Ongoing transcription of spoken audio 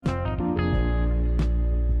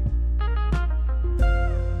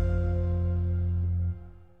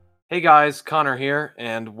Hey guys, Connor here,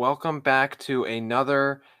 and welcome back to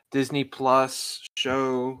another Disney Plus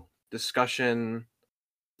show discussion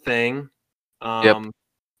thing. Yep.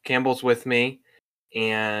 Campbell's with me,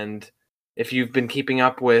 and if you've been keeping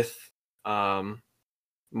up with um,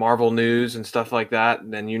 Marvel news and stuff like that,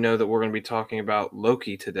 then you know that we're going to be talking about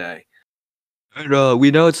Loki today. And,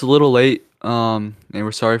 we know it's a little late, and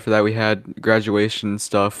we're sorry for that. We had graduation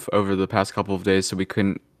stuff over the past couple of days, so we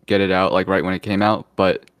couldn't get it out like right when it came out.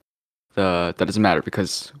 But that doesn't matter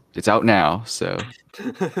because it's out now. So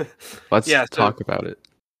let's Yeah, so talk about it.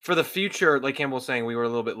 for the future, like Campbell was saying, we were a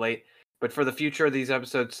little bit late, but for the future of these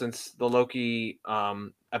episodes, since the Loki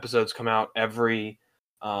episodes come out every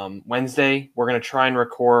Wednesday, we're going to try and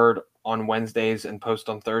record on Wednesdays and post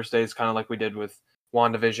on Thursdays, kind of like we did with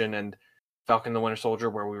WandaVision and Falcon the Winter Soldier,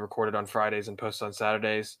 where we recorded on Fridays and post on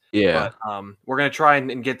Saturdays. Yeah, But we're going to try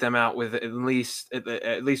and get them out with at least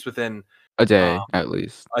within a uh, day at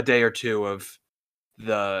least. a day or two of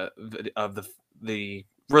the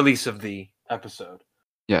release of the episode.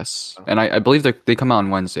 Yes, and I believe they come out on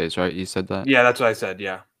Wednesdays, right? You said that. Yeah, that's what I said.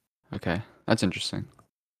 Yeah. Okay, that's interesting.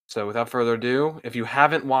 So without further ado, if you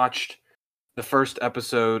haven't watched the first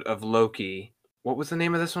episode of Loki, what was the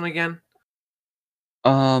name of this one again?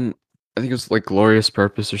 I think it was like Glorious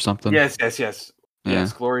Purpose or something. Yes, Yeah.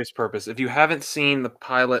 Glorious Purpose. If you haven't seen the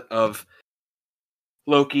pilot of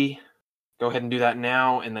Loki, go ahead and do that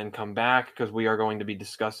now and then come back because we are going to be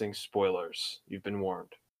discussing spoilers. You've been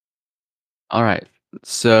warned. All right.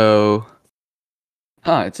 So,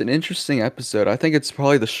 it's an interesting episode. I think it's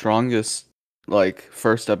probably the strongest like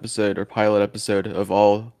first episode or pilot episode of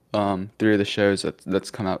all three of the shows that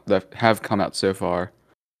have come out so far.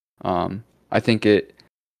 I think it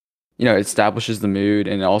establishes the mood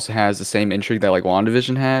and it also has the same intrigue that like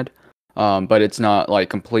WandaVision had. But it's not like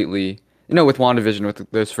completely, with WandaVision with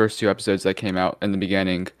those first two episodes that came out in the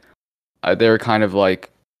beginning, they were kind of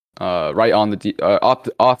like right on the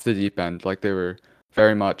off the deep end. Like they were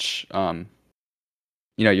very much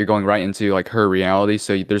you're going right into like her reality,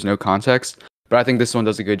 so there's no context. But I think this one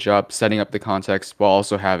does a good job setting up the context while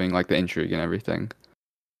also having like the intrigue and everything.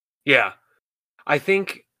 Yeah, I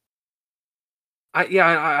think.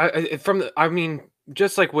 I mean,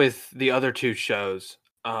 just like with the other two shows.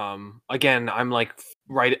 Again, I'm like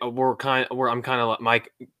right. I'm kind of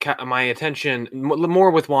like my attention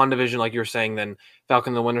more with WandaVision, like you were saying, than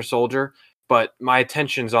Falcon the Winter Soldier. But my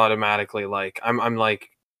attention's automatically like I'm like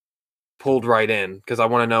pulled right in because I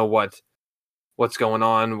want to know what's going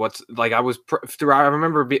on. What's like I was throughout. I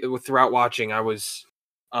remember throughout watching, I was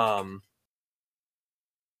what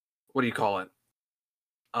do you call it?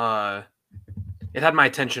 It had my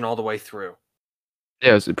attention all the way through.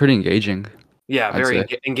 Yeah, it's pretty engaging. Yeah, I'd very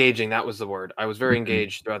say. engaging. That was the word. I was very Mhm.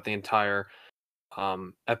 engaged throughout the entire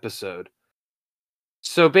episode.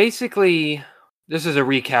 So basically, this is a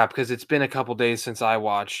recap because it's been a couple days since I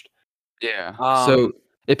watched. Yeah. So Um,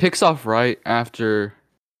 it picks off right after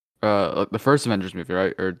the first Avengers movie,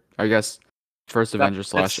 right? Or I guess first Avengers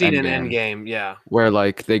that slash scene in Endgame, Endgame. Yeah, where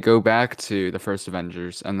like they go back to the first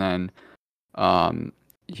Avengers and then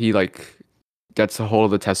he like gets a hold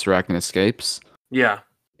of the Tesseract and escapes. yeah,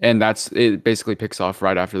 And that's it basically picks off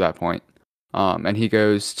right after that point. And he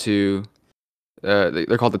goes to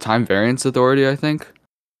they're called the Time Variance Authority, I think.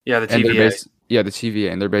 yeah. The And they're TVA. the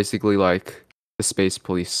TVA, and they're basically like the space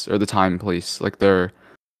police or the time police. Like they're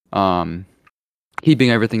um keeping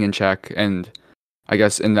everything in check. And I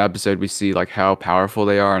guess in the episode we see like how powerful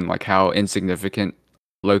they are and like how insignificant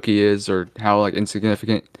Loki is, or how like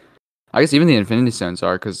insignificant I guess even the Infinity Stones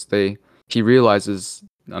are, because he realizes.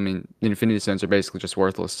 I mean, the Infinity Stones are basically just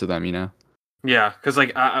worthless to them, you know. Yeah, because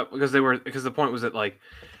like because the point was that like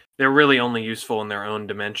they're really only useful in their own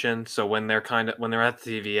dimension. So when they're at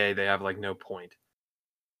the TVA, they have like no point.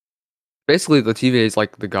 Basically, the TVA is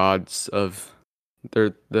like the gods of.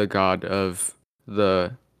 They're the god of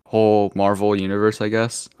the whole Marvel universe, I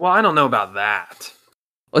guess. Well, I don't know about that.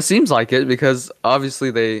 Well, it seems like it because obviously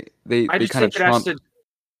I they just kind of think it has trump to.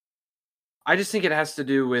 I just think it has to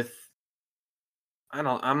do with. I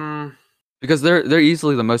don't. because they're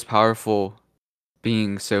easily the most powerful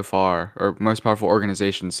being so far, or most powerful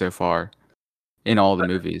organization so far in all the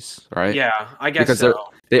movies, right? Yeah, I guess Because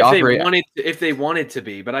so. they operate. If they wanted to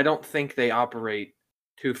be, but I don't think they operate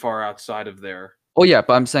too far outside of their. Oh yeah,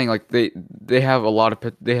 but I'm saying like they have a lot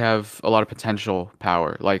of they have a lot of potential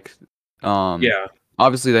power. Like, um, Yeah,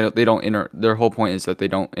 obviously they don't Their whole point is that they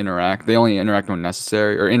don't interact. They only interact when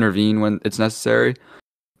necessary or intervene when it's necessary.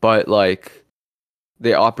 But like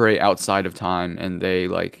they operate outside of time and they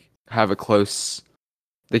like have a close.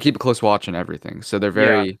 They keep a close watch on everything. So they're yeah.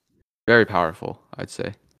 very, very powerful, I'd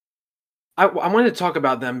say. I wanted to talk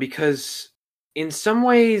about them because in some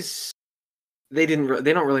ways they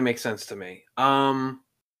don't really make sense to me. I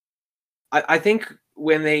think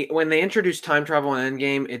when they introduced time travel in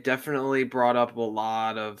Endgame, it definitely brought up a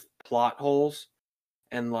lot of plot holes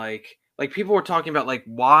and like people were talking about like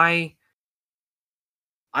why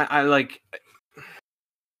I like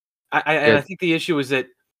Yeah, I think the issue is that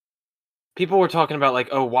people were talking about like,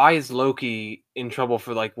 oh, why is Loki in trouble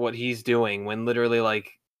for like what he's doing when literally like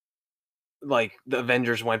the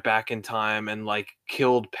Avengers went back in time and like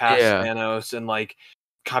killed past yeah. Thanos and like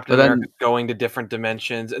Captain But America then going to different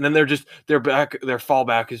dimensions and then their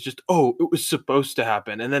fallback is just, oh, it was supposed to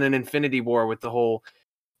happen. And then in Infinity War with the whole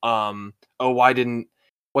oh, why didn't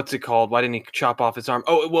what's it called? Why didn't he chop off his arm?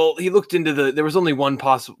 Oh, well, he looked into there was only one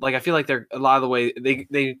possible, like I feel like they're a lot of the way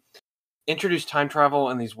they introduce time travel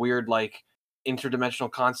and these weird like interdimensional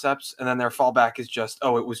concepts and then their fallback is just,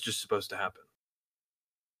 oh, it was just supposed to happen.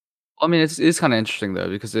 I mean, it's kind of interesting though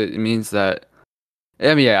because it means that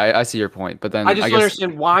I mean, yeah, I see your point, but I then just I don't guess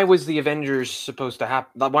understand, why was the Avengers supposed to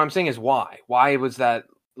happen? Like, what I'm saying is why? Why was that,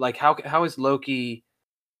 like how is Loki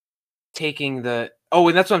taking the, oh,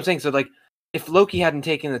 and that's what I'm saying. So like if Loki hadn't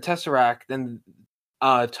taken the Tesseract, then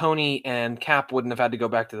Tony and Cap wouldn't have had to go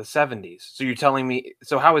back to the 70s. So you're telling me,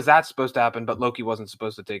 so how is that supposed to happen but Loki wasn't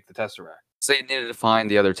supposed to take the Tesseract? they needed to find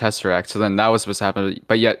the other Tesseract, so then that was supposed to happen,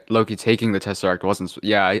 but yet Loki taking the Tesseract wasn't.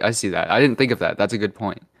 Yeah, I see that. I didn't think of that. That's a good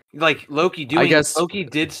point. Like I guess, Loki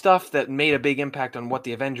did stuff that made a big impact on what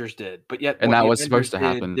the Avengers did, but yet and what that the was Avengers supposed to did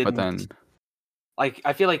happen, but didn't. then Like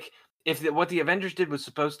I feel like if what the Avengers did was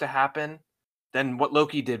supposed to happen, then what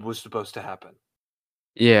Loki did was supposed to happen.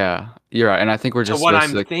 yeah, you're right, and I think we're So just what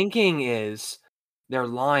supposed I'm to, thinking is they're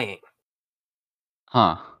lying.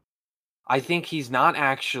 huh? I think he's not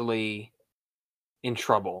actually in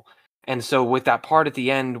trouble. And so with that part at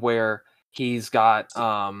the end where he's got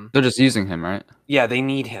They're just using him, right? yeah, they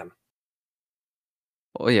need him.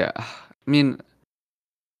 Well, yeah. I mean,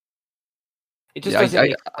 It just yeah, doesn't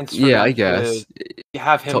make sense for yeah, I them to guess.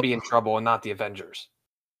 have him To- be in trouble and not the Avengers.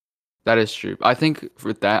 that is true. I think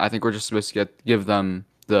with that, I think we're just supposed to give them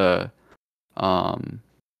um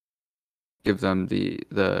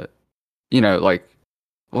the like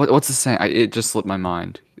what's the saying? It just slipped my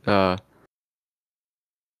mind.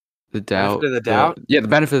 The Benefit doubt, of the doubt? the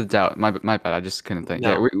benefit of the doubt. My bad. I just couldn't think.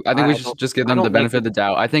 Yeah, No. I think we I should don't just give I them the don't make benefit of the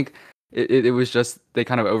doubt. I think it was just they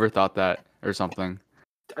kind of overthought that or something.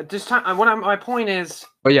 just time my point is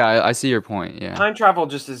But yeah, I see your point. Yeah. time travel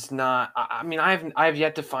just is not. I mean, I've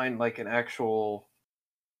yet to find like an actual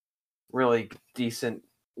really decent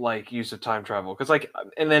like use of time travel because like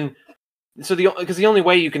and then so the only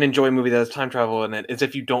way you can enjoy a movie that has time travel in it is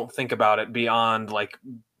if you don't think about it beyond like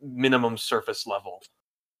minimum surface level.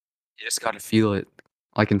 You just gotta feel it,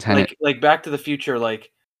 like in Tenet. Like Back to the Future, like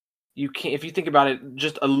you can't, if you think about it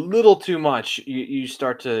just a little too much, you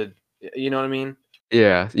start to, you know what I mean?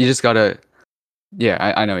 Yeah, you just gotta.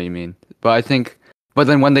 Yeah, I know what you mean. But I think, but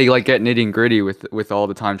then when they like get nitty and gritty with all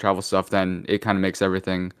the time travel stuff, then it kind of makes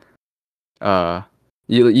everything. Uh,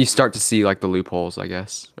 you start to see like the loopholes, I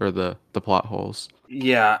guess, or the plot holes.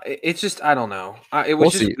 Yeah, it's just I don't know. It We'll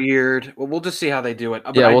was just see. weird. Well, we'll just see how they do it.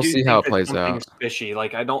 But Yeah, I we'll do see how think it that plays something's out. fishy.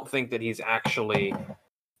 Like I don't think that he's actually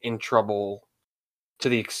in trouble to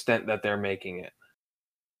the extent that they're making it.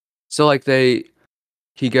 So like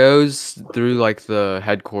he goes through like the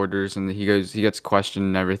headquarters and he gets questioned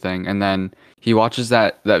and everything, and then he watches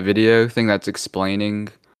that video thing that's explaining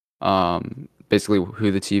basically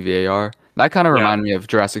who the TVA are. That kind of Yeah, reminded me of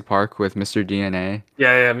Jurassic Park with Mr. DNA.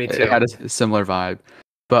 yeah, me It too. had a similar vibe.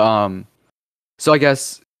 But so I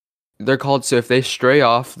guess they're called, so if they stray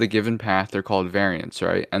off the given path, they're called variants,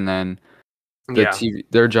 right? And then Yeah.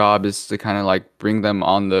 their job is to kind of like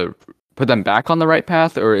put them back on the right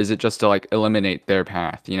path, or is it just to like eliminate their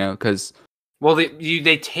path, Because Well,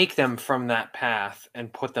 they take them from that path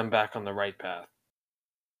and put them back on the right path.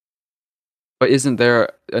 but isn't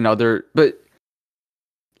there another, but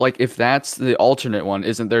like if that's the alternate one,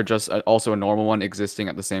 isn't there just also a normal one existing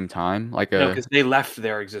at the same time? Like No, a because they left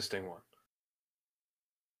their existing one.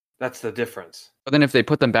 That's the difference. But then if they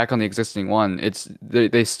put them back on the existing one,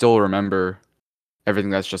 they still remember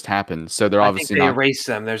everything that's just happened. So they're I think obviously they not. erase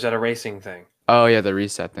them. There's that erasing thing. Oh yeah, the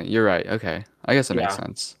reset thing. You're right. Okay, I guess that makes Yeah,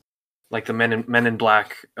 sense. like the Men in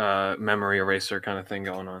Black memory eraser kind of thing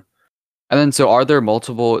going on. And then so are there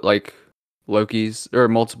multiple like Lokis or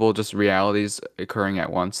multiple just realities occurring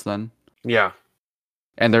at once then? Yeah,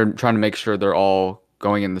 And they're trying to make sure they're all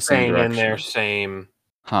going in the same staying in their direction. same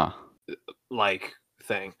Huh. like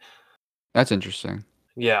thing. That's interesting.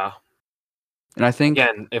 Yeah. And I think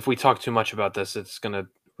Again, if we talk too much about this, it's gonna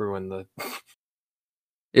ruin the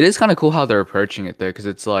It is kind of cool how they're approaching it though, because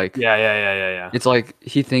Yeah. it's like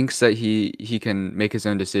he thinks that he can make his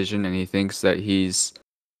own decision, and he thinks that he's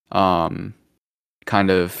um kind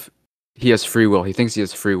of he has free will. He thinks he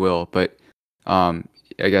has free will, but um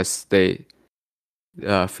I guess he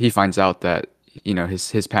finds out that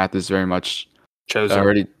his path is very much Chosen.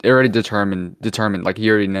 already determined. Like he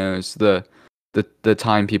already knows the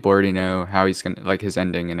time. People already know how he's gonna, like, his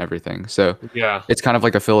ending and everything. So Yeah. it's kind of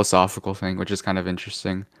like a philosophical thing, which is kind of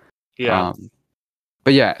interesting. Yeah.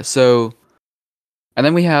 But yeah, so and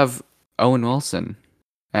then we have Owen Wilson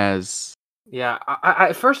as Yeah.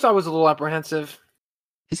 At first I was a little apprehensive,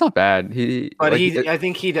 he's not bad. but Like I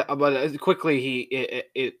think but quickly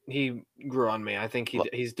he grew on me. I think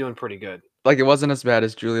he's doing pretty good. like it wasn't as bad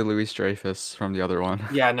as Julia Louis-Dreyfus from the other one.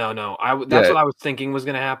 Yeah, no. That's Yeah, what I was thinking was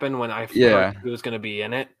gonna happen when I heard yeah, he was gonna be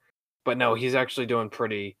in it. But no, he's actually doing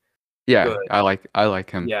pretty yeah. good. I like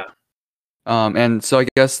him. Yeah. And so I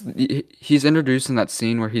guess he's introduced in that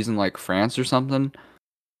scene where he's in like France or something,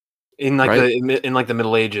 In like right? the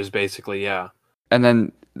Middle Ages, basically, yeah. And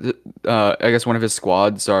then I guess one of his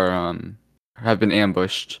squads have been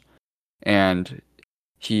ambushed, and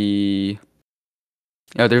he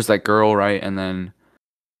there's that girl, right? And then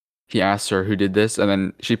he asks her who did this, and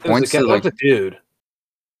then she points to That like was a dude.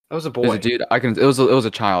 That was a is a boy. dude. It was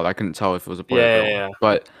a child. I couldn't tell if it was a boy or girl. Yeah.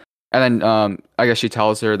 But and then I guess she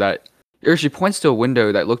tells her that, or she points to a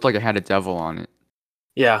window that looked like it had a devil on it.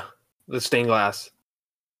 Yeah. The stained glass.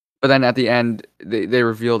 But then at the end, they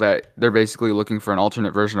reveal that they're basically looking for an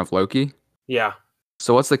alternate version of Loki. Yeah.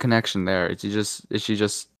 So what's the connection there? Is she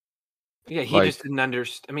just Yeah, he like just didn't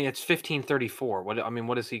understand. I mean, it's 1534.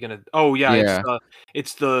 What is he gonna? Oh yeah, yeah,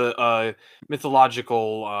 it's the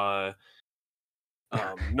mythological Norse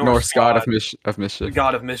Norse god god, of the mischief?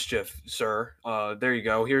 god of mischief, sir. There you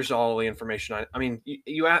go. Here's all the information. I mean,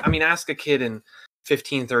 I mean, ask a kid in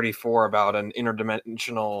 1534 about an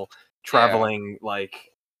interdimensional Yeah. traveling like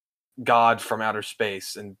god from outer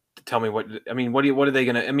space, and tell me what. I mean, what are they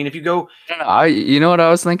gonna? I mean, if you go, You know what I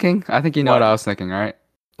was thinking? I think you know what what? I was thinking, right?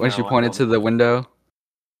 When she No, I pointed don't. to the window,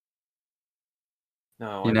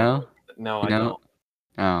 No, you I don't. know? No, You I know? don't.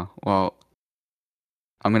 Oh, well,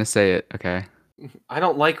 I'm gonna say it, okay? I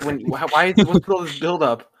don't like when. Why? What's all this build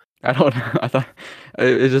up? I don't know. I thought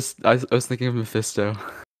it just I was thinking of Mephisto.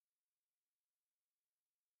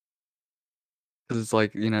 Because it's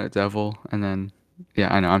like, devil, and then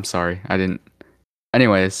yeah, I know, I'm sorry. I didn't.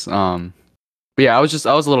 Anyways, but yeah, I was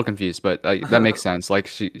a little confused, but that makes sense. Like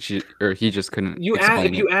she or he just couldn't If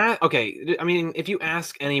explain it. you ask, okay. I mean, if you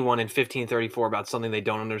ask anyone in 1534 about something they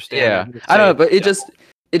don't understand, they're Yeah, gonna I don't say know, it's but the devil.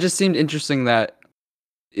 it just seemed interesting that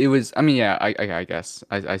it was. I mean, yeah, I guess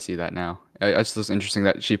I see that now. It's just interesting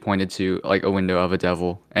that she pointed to like a window of a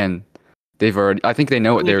devil, and they've already. I think they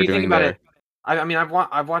know I what mean, they if were you think doing about it, there. I mean, I've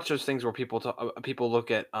watched those things where people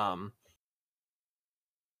look at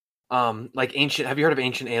like ancient. Have you heard of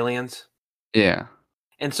Ancient Aliens? Yeah,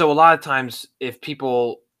 And so a lot of times, if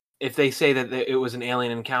they say that it was an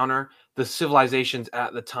alien encounter, the civilizations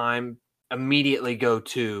at the time immediately go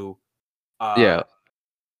to yeah, uh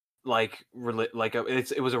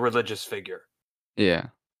it was a religious figure. yeah. Huh.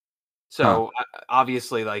 So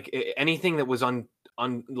obviously, like anything that was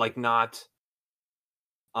like not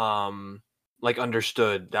um like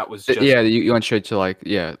understood, that was just Yeah, you went straight to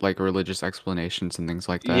like religious explanations and things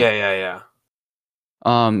like that. yeah.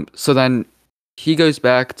 So then he goes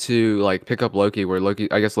back to like pick up Loki, where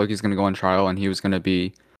I guess Loki's gonna go on trial, and he was gonna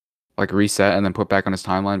be like reset and then put back on his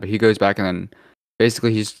timeline. But he goes back, and then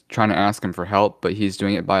basically he's trying to ask him for help, but he's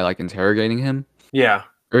doing it by like interrogating him, Yeah,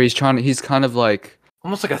 or he's kind of like,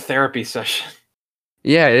 almost like a therapy session.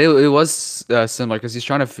 yeah, it was similar because he's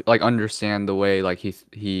trying to like understand the way like he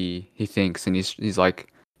thinks, and he's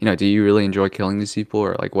like, do you really enjoy killing these people,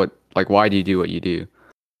 or like what, like why do you do what you do?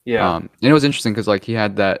 Yeah, And it was interesting because like he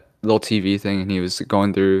had that little TV thing, and he was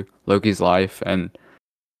going through Loki's life and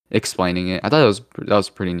explaining it. I thought that was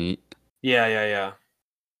pretty neat. yeah.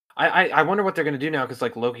 I wonder what they're gonna do now because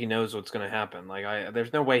like Loki knows what's gonna happen. Like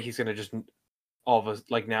there's no way he's gonna just all of us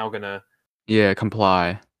like now gonna. Yeah,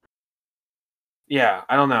 comply. Yeah,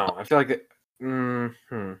 I don't know. I feel like it.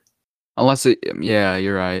 Hmm. Unless yeah,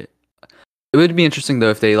 you're right. It would be interesting though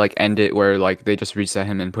if they like end it where like they just reset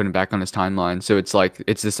him and put him back on his timeline, so it's like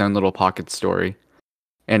it's this own little pocket story.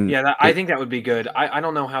 And Yeah, I think that would be good. I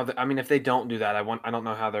don't know how. I mean, if they don't do that, I don't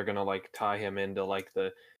know how they're gonna like tie him into like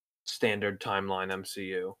the standard timeline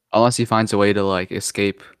MCU. unless he finds a way to like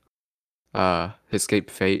escape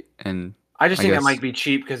fate, and I just I think that guess might be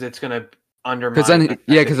cheap because it's gonna because undermine then the fact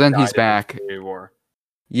that because he then he's died in back. Infinity War.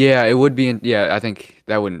 Yeah, it would be. Yeah, I think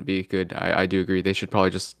that wouldn't be good. I do agree. They should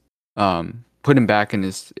probably just put him back in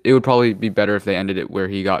his. It would probably be better if they ended it where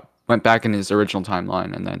he went back in his original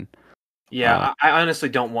timeline and then. Yeah, I honestly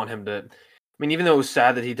don't want him to. I mean, even though it was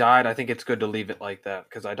sad that he died, I think it's good to leave it like that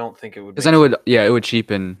because I don't think it would. Because then it would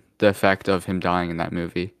cheapen the effect of him dying in that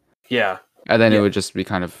movie. Yeah, and then it would just be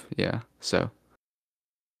kind of So,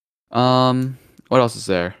 what else is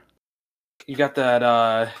there? You got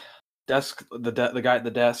that desk, the guy at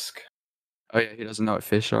the desk. Oh yeah, he doesn't know what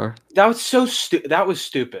fish are. That was so That was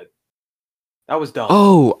stupid. That was dumb.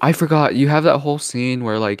 Oh, I forgot. You have that whole scene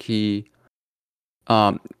where like they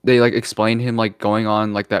like explain him like going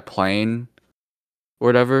on like that plane or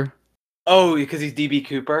whatever. Oh, because he's DB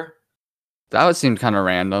Cooper. That would seem kind of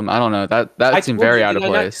random. I don't know. That seemed very out of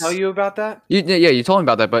place. Did I not tell you about that? You told me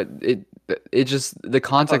about that, but it just the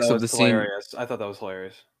context of the hilarious. scene. I thought that was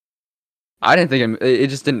hilarious. I didn't think it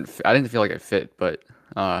just didn't. I didn't feel like it fit, but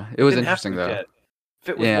it was interesting though.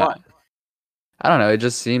 Fit with what? I don't know. It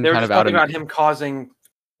just seemed kind of out of. About him causing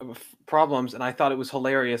problems, and I thought it was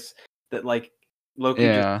hilarious that like Loki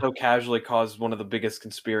just so casually caused one of the biggest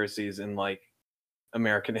conspiracies in like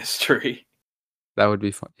American history. That would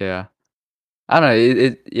be fun. Yeah. I don't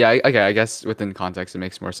know. Okay. I guess within context, it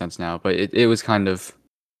makes more sense now. But it was kind of,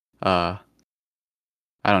 I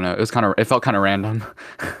don't know. It felt kind of random.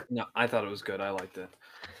 No, I thought it was good. I liked it.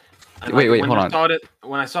 And wait, hold on.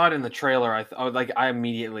 When I saw it in the trailer, I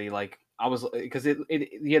immediately I was because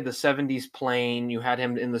he had the 70s plane. You had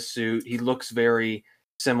him in the suit. He looks very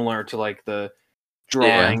similar to like the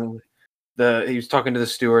drawing. Yeah. He was talking to the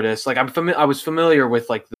stewardess. Like I was familiar with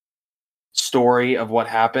like the story of what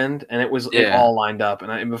happened, and it all lined up.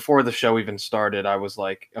 And before the show even started, I was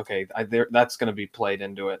like, okay, that's going to be played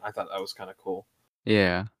into it. I thought that was kind of cool.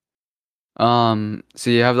 Yeah. So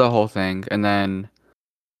you have the whole thing, and then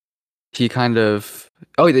he kind of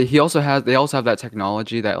they also have that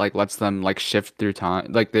technology that like lets them like shift through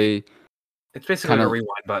time. Like it's basically a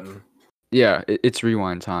rewind button. Yeah, it's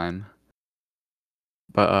rewind time.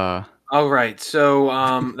 But all right,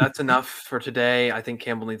 so that's enough for today. I think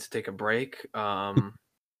Campbell needs to take a break. But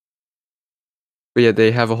yeah,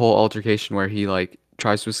 they have a whole altercation where he like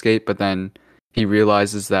tries to escape, but then he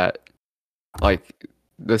realizes that like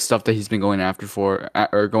the stuff that he's been going after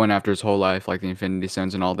his whole life, like the Infinity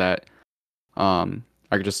Stones and all that,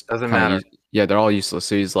 are just doesn't matter. Yeah, they're all useless.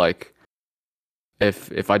 So he's like,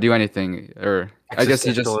 if I do anything, or I guess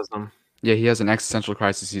he he has an existential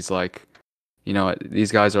crisis. He's like, you know,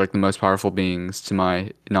 these guys are like the most powerful beings to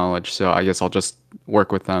my knowledge, so I guess I'll just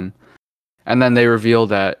work with them. And then they reveal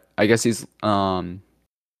that I guess he's the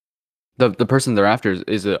person they're after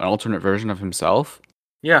is an alternate version of himself.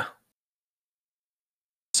 Yeah.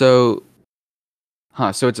 So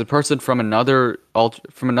it's a person from another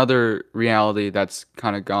reality that's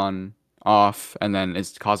kind of gone off and then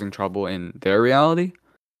is causing trouble in their reality?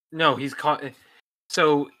 No, he's caught.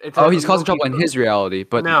 So it's he's causing trouble in his reality,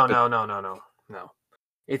 but no.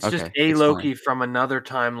 It's just a Loki from another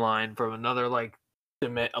timeline, from another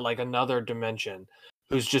another dimension,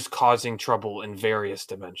 who's just causing trouble in various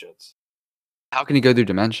dimensions. How can he go through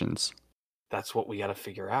dimensions? That's what we got to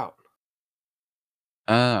figure out.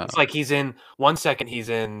 Oh. It's like he's in 1 second he's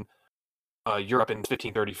in Europe in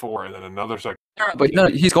 1534, and then another second. But no,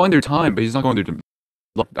 he's going through time, but he's not going through.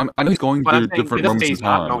 I know he's going through different moments in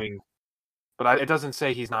time. But it doesn't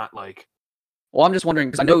say he's not like. Well, I'm just wondering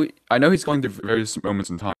because I know he's going through various moments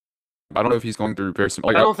in time. I don't know if he's going through various.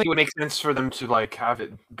 I don't think it would make sense for them to like have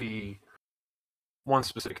it be one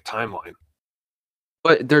specific timeline.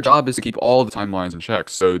 But their job is to keep all the timelines in check.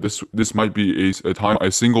 So this might be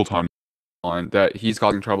a single timeline that he's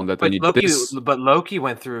causing trouble. That they need. But Loki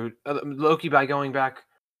went through Loki by going back.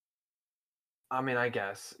 I mean, I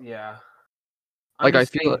guess, yeah. I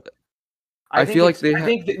feel like they.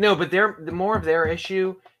 But more of their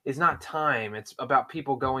issue is not time. It's about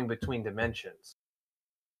people going between dimensions.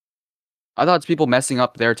 I thought it's people messing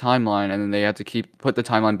up their timeline, and then they have to put the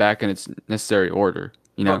timeline back in its necessary order.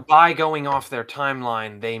 You know, but by going off their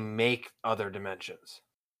timeline, they make other dimensions,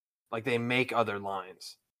 like they make other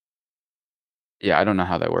lines. Yeah, I don't know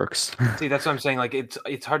how that works. See, that's what I'm saying. Like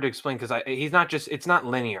it's hard to explain because it's not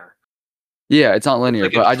linear. Yeah, it's not linear,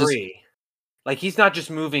 it's like like he's not just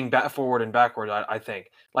moving forward and backward. I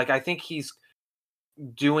think. Like I think he's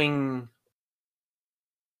doing.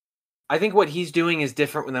 I think what he's doing is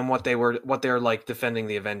different than what they're like defending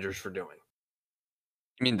the Avengers for doing.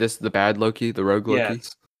 You mean the bad Loki, the rogue Loki?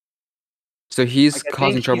 Yes. So he's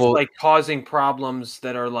causing trouble. He's like causing problems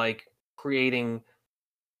that are like creating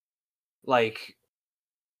like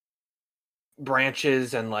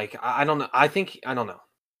branches and like I don't know. I don't know.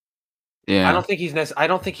 Yeah. I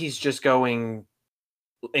don't think he's just going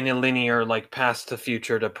in a linear like past to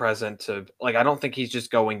future to present to like I don't think he's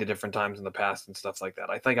just going to different times in the past and stuff like that.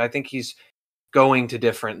 I think he's going to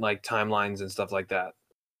different like timelines and stuff like that.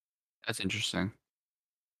 That's interesting.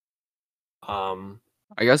 Um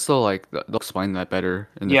I guess they'll explain that better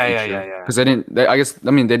in the yeah, future yeah. because they didn't. I guess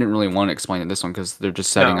I mean they didn't really want to explain it this one because they're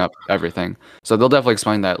just setting No. up everything. So they'll definitely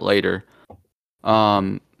explain that later.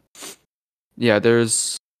 Um, yeah,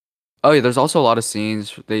 there's also a lot of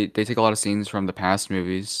scenes. They take a lot of scenes from the past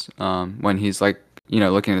movies. When he's like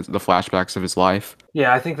looking at the flashbacks of his life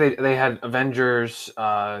Yeah, I think they had Avengers,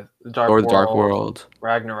 The Dark or the Dark World, World.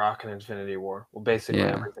 Ragnarok, and Infinity War. Well, basically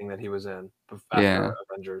Yeah, everything that he was in after yeah,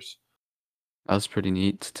 Avengers. that was pretty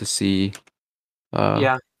neat to see. Uh,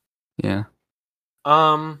 Yeah. yeah.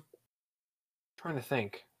 Um, trying to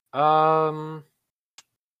think. Is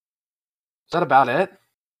that about it?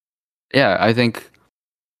 Yeah, I think.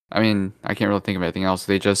 I mean, I can't really think of anything else.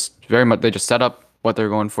 They just set up what they're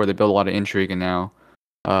going for. They build a lot of intrigue, and now,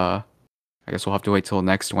 uh, I guess we'll have to wait till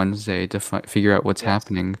next Wednesday to figure out what's Yes.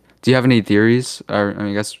 happening. Do you have any theories? Or I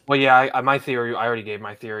mean, I guess. Well, yeah, my theory. I already gave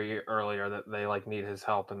my theory earlier that they like need his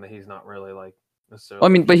help and that he's not really like Well, I necessarily.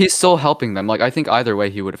 mean, but he's still helping them. Like, I think either way,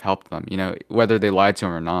 he would have helped them. Whether they lied to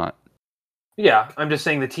him or not. Yeah, I'm just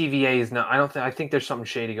saying the TVA is not. I don't think. I think there's something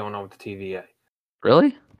shady going on with the TVA.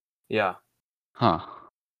 Really? Yeah, Huh.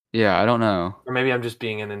 Yeah, I don't know. or maybe I'm just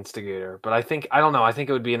being an instigator. But I don't know. I think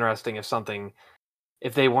it would be interesting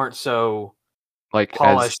if they weren't so Like, as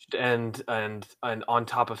polished and on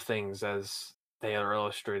top of things as they are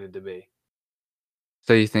illustrated to be.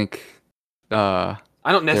 so you think, uh,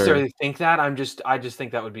 I don't they're necessarily think that. I just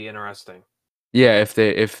think that would be interesting. yeah, if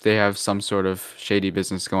they have some sort of shady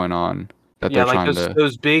business going on that Yeah, they're like trying to.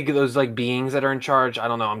 those like beings that are in charge. I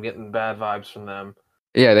don't know. I'm getting bad vibes from them.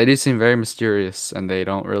 Yeah, they do seem very mysterious, and they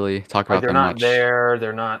don't really talk Like about they're them not much. there.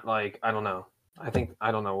 They're not like I don't know.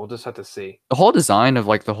 I don't know. We'll just have to see. The whole design of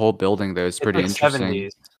like the whole building though is It's pretty like interesting.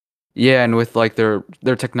 70s. Yeah, and with like their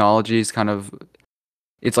technology is kind of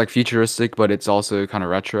it's like futuristic, but it's also kind of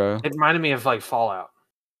retro. It reminded me of like Fallout.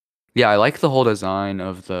 Yeah, I like the whole design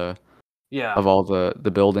of the Yeah. of all the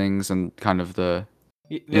buildings and kind of Yeah,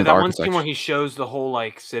 the that one scene where architecture. he shows the whole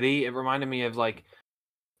like city, it reminded me of like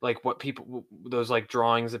what those like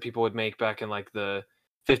drawings that people would make back in like the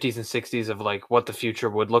 50s and 60s of like what the future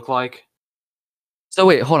would look like. So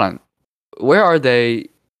wait, hold on. Where are they?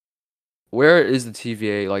 Where is the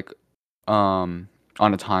TVA like on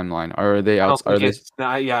a timeline? Are they I don't out? Are think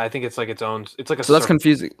they? yeah, I think it's like its own. It's like a So that's circle.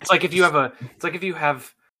 confusing. It's like if you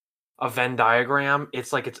have a Venn diagram,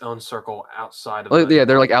 it's like its own circle outside of Well, the. yeah,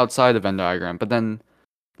 they're like outside the Venn diagram, but then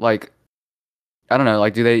like I don't know,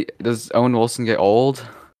 like does Owen Wilson get old?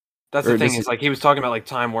 That's the Or thing. does he Is like he was talking about like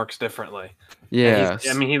time works differently, and I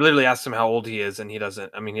yes. mean, he literally asked him how old he is, and he doesn't.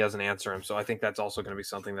 I mean, he doesn't answer him. So I think that's also going to be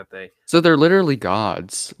something that they. So they're literally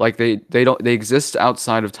gods. Like they exist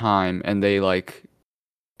outside of time and they like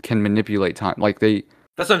can manipulate time. Like That's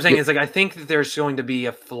what I'm saying. they Is like I think that there's going to be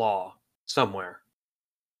a flaw somewhere.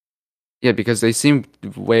 yeah, because they seem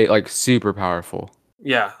way like super powerful.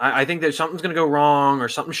 Yeah, I think that something's going to go wrong or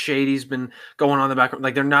something shady's been going on in the background.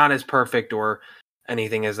 Like they're not as perfect or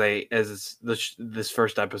anything as this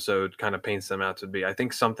first episode kind of paints them out to be. I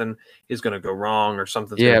think something is going to go wrong or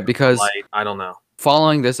something's going Yeah, to come to because light. I don't know.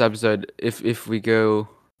 following this episode, if we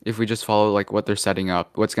just follow like what they're setting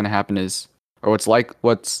up, what's gonna happen is or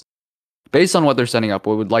what's based on what they're setting up,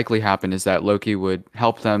 what would likely happen is that Loki would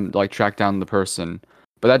help them like track down the person.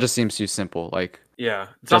 But that just seems too simple. Like Yeah,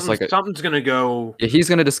 just like a something's going to go. yeah, he's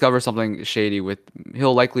gonna discover something shady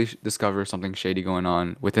he'll likely discover something shady going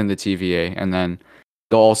on within the TVA, and then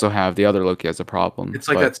they'll also have the other Loki as a problem. It's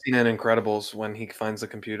like But that scene in Incredibles when he finds the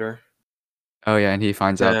computer. oh yeah, and he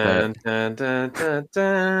finds out that Dun, dun, dun,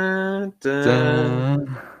 dun, dun, dun,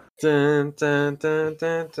 duh, dun, dun, dun,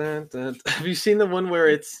 dun, dun, dun. Have you seen the one where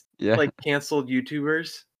it's yeah. like canceled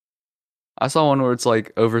YouTubers? I saw one where it's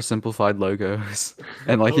like oversimplified logos,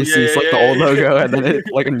 and like Oh he yeah, sees yeah, like the yeah, old yeah, logo, and then it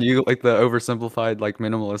yeah. like a new like the oversimplified like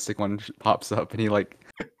minimalistic one pops up, and he like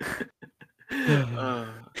Uh,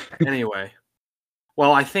 anyway,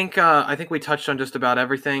 well, I think we touched on just about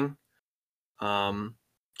everything. Um,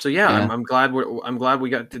 so yeah, yeah. I'm glad we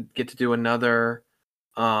got to get to do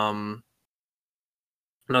um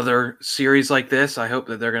another series like this. I hope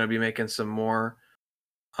that they're going to be making some more.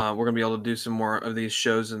 We're going to be able to do some more of these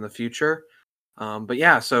shows in the future. But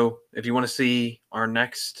yeah, so if you want to see our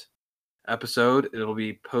next episode, it'll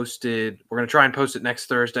be posted. We're going to try and post it next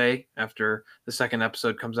Thursday after the second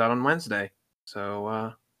episode comes out on Wednesday.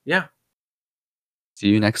 So yeah. See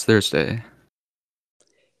you next Thursday.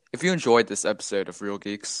 If you enjoyed this episode of Real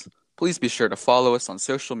Geeks, Please be sure to follow us on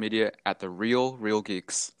social media at The Real Real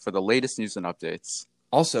Geeks for the latest news and updates.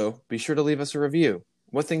 Also, be sure to leave us a review.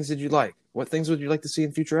 What things did you like? What things would you like to see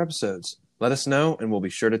in future episodes? Let us know, and we'll be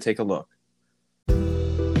sure to take a look.